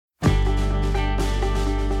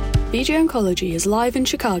VJ Oncology is live in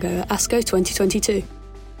Chicago at ASCO 2022.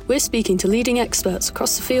 We're speaking to leading experts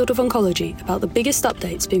across the field of oncology about the biggest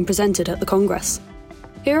updates being presented at the Congress.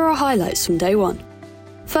 Here are our highlights from day one.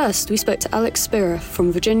 First, we spoke to Alex Spira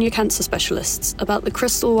from Virginia Cancer Specialists about the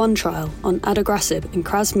KRYSTAL-1 trial on adagrasib in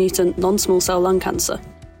KRAS-mutant non-small cell lung cancer.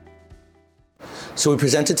 So we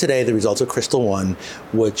presented today the results of KRYSTAL-1,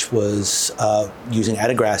 which was using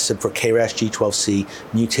adagrasib for KRAS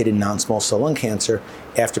G12C mutated non-small cell lung cancer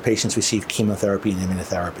after patients received chemotherapy and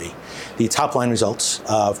immunotherapy. The top-line results,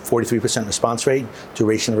 43% response rate,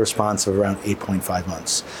 duration of response of around 8.5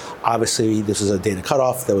 months. Obviously, this is a data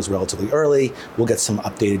cutoff that was relatively early. We'll get some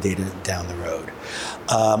updated data down the road.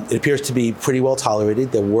 It appears to be pretty well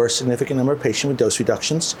tolerated. There were a significant number of patients with dose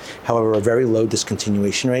reductions, however, a very low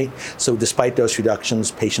discontinuation rate. So despite dose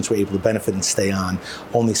reductions, patients were able to benefit and stay on.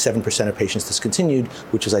 Only 7% of patients discontinued,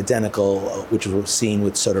 which was identical, which was seen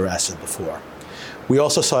with sotorasib before. We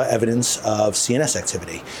also saw evidence of CNS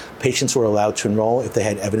activity. Patients were allowed to enroll if they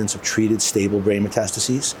had evidence of treated stable brain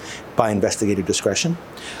metastases by investigator discretion.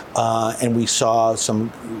 And we saw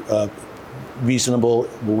some reasonable,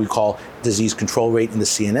 what we call disease control rate in the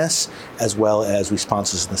CNS, as well as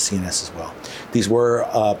responses in the CNS as well. These were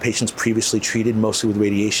patients previously treated mostly with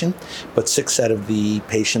radiation, but 6 out of the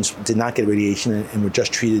patients did not get radiation and were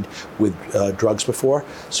just treated with drugs before.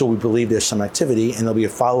 So we believe there's some activity, and there'll be a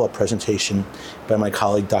follow-up presentation by my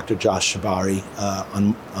colleague, Dr. Josh Shabari,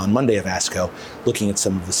 on Monday of ASCO, looking at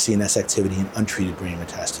some of the CNS activity in untreated brain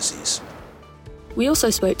metastases. We also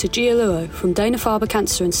spoke to Gia Luo from Dana-Farber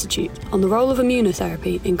Cancer Institute on the role of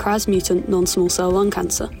immunotherapy in KRAS-mutant non-small cell lung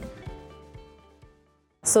cancer.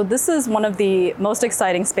 So this is one of the most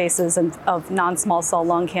exciting spaces of non-small cell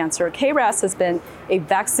lung cancer. KRAS has been a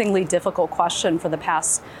vexingly difficult question for the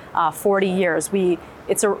past 40 years.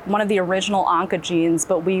 It's one of the original oncogenes,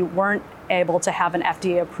 but we weren't able to have an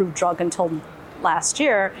FDA-approved drug until last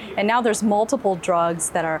year. And now there's multiple drugs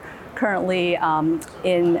that are currently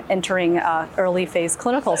entering early phase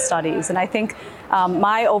clinical studies. And I think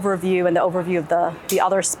my overview and the overview of the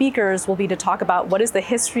other speakers will be to talk about what is the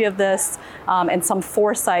history of this and some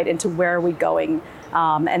foresight into where are we going,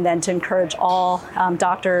 and then to encourage all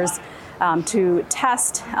doctors to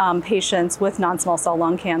test patients with non-small cell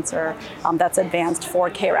lung cancer that's advanced for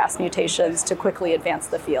KRAS mutations to quickly advance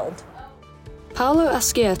the field. Paolo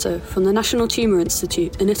Ascietto from the National Tumour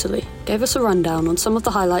Institute in Italy gave us a rundown on some of the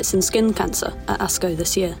highlights in skin cancer at ASCO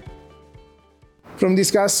this year. From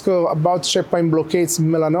this ASCO about checkpoint blockades in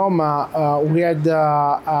melanoma, we had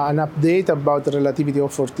an update about the relativity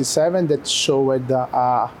of 47 that showed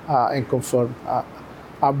and confirmed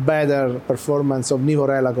a better performance of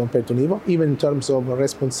nivo-rela compared to nivo, even in terms of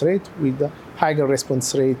response rate, with a higher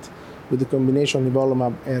response rate with the combination of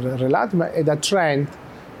nivolumab and relatlimab, and a trend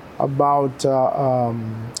about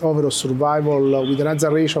overall survival with an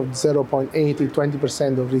hazard ratio of 0.80,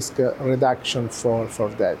 20% of risk reduction for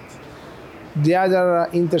that. The other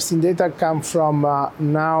interesting data come from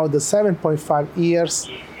now the 7.5 years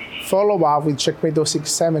follow-up with CheckMate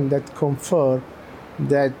 067 that confirm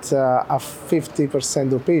that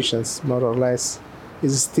 50% of patients, more or less,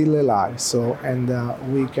 is still alive. So, and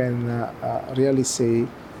we can really say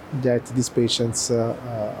that these patients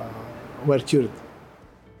were cured.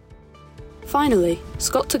 Finally,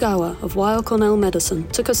 Scott Tagawa of Weill Cornell Medicine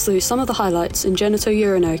took us through some of the highlights in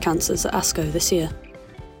genitourinary cancers at ASCO this year.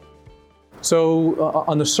 So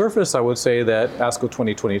on the surface, I would say that ASCO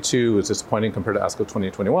 2022 is disappointing compared to ASCO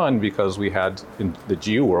 2021 because we had, in the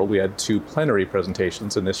GU world, we had 2 plenary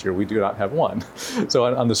presentations, and this year we do not have 1.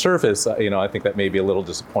 So on the surface, I think that may be a little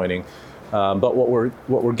disappointing. But what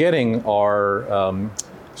we're getting are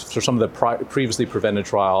for some of the previously prevented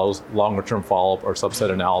trials, longer-term follow-up or subset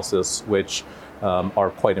analysis, which are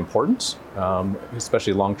quite important,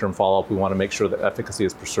 especially long-term follow-up. We want to make sure that efficacy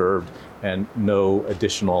is preserved and no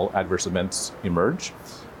additional adverse events emerge.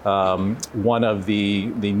 One of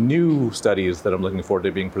the new studies that I'm looking forward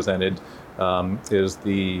to being presented is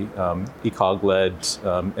the ECOG-led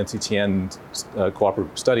NCTN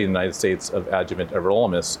cooperative study in the United States of adjuvant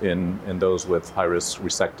everolimus in those with high-risk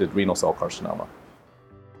resected renal cell carcinoma.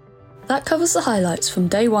 That covers the highlights from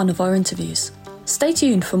day one of our interviews. Stay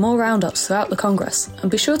tuned for more roundups throughout the Congress,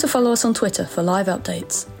 and be sure to follow us on Twitter for live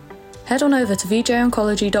updates. Head on over to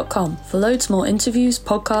vjoncology.com for loads more interviews,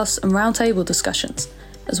 podcasts, and roundtable discussions,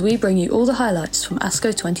 as we bring you all the highlights from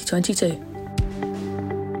ASCO 2022.